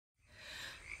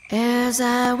As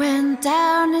I went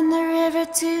down in the river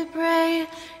to pray,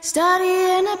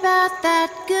 studying about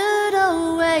that good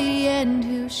old way, and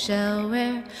who shall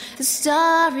wear the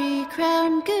starry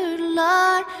crown? Good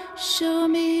Lord, show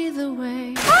me the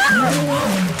way.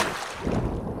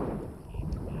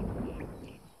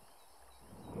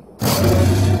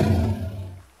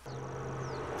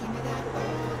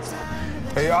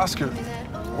 Hey, Oscar,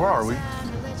 where are we?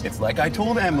 It's like I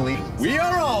told Emily, we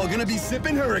are all gonna be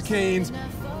sipping hurricanes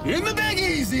in the Big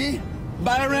Easy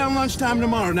by around lunchtime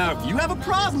tomorrow. Now, if you have a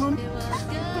problem...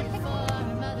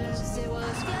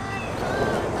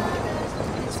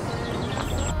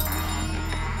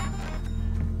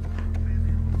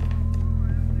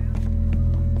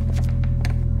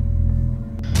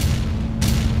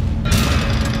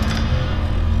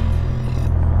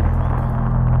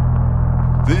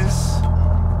 This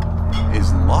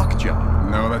is Lockjaw.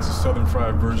 No, that's a southern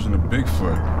fried version of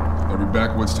Bigfoot. Every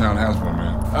backwoods town has one,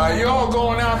 man. You all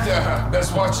going out there,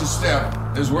 best watch your step.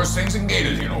 There's worse things than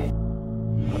gators, you know.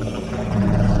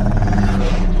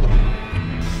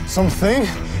 Something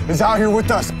is out here with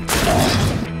us.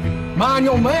 Mind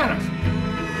your manners.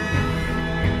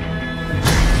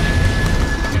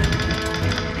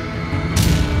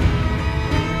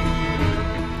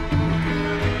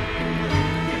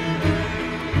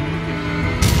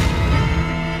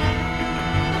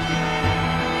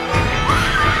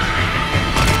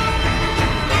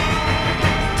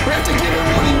 We have to give him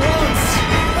what he wants.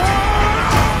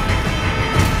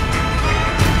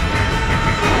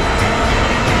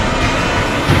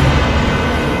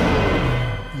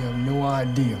 You have no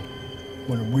idea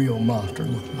what a real monster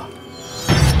looks like.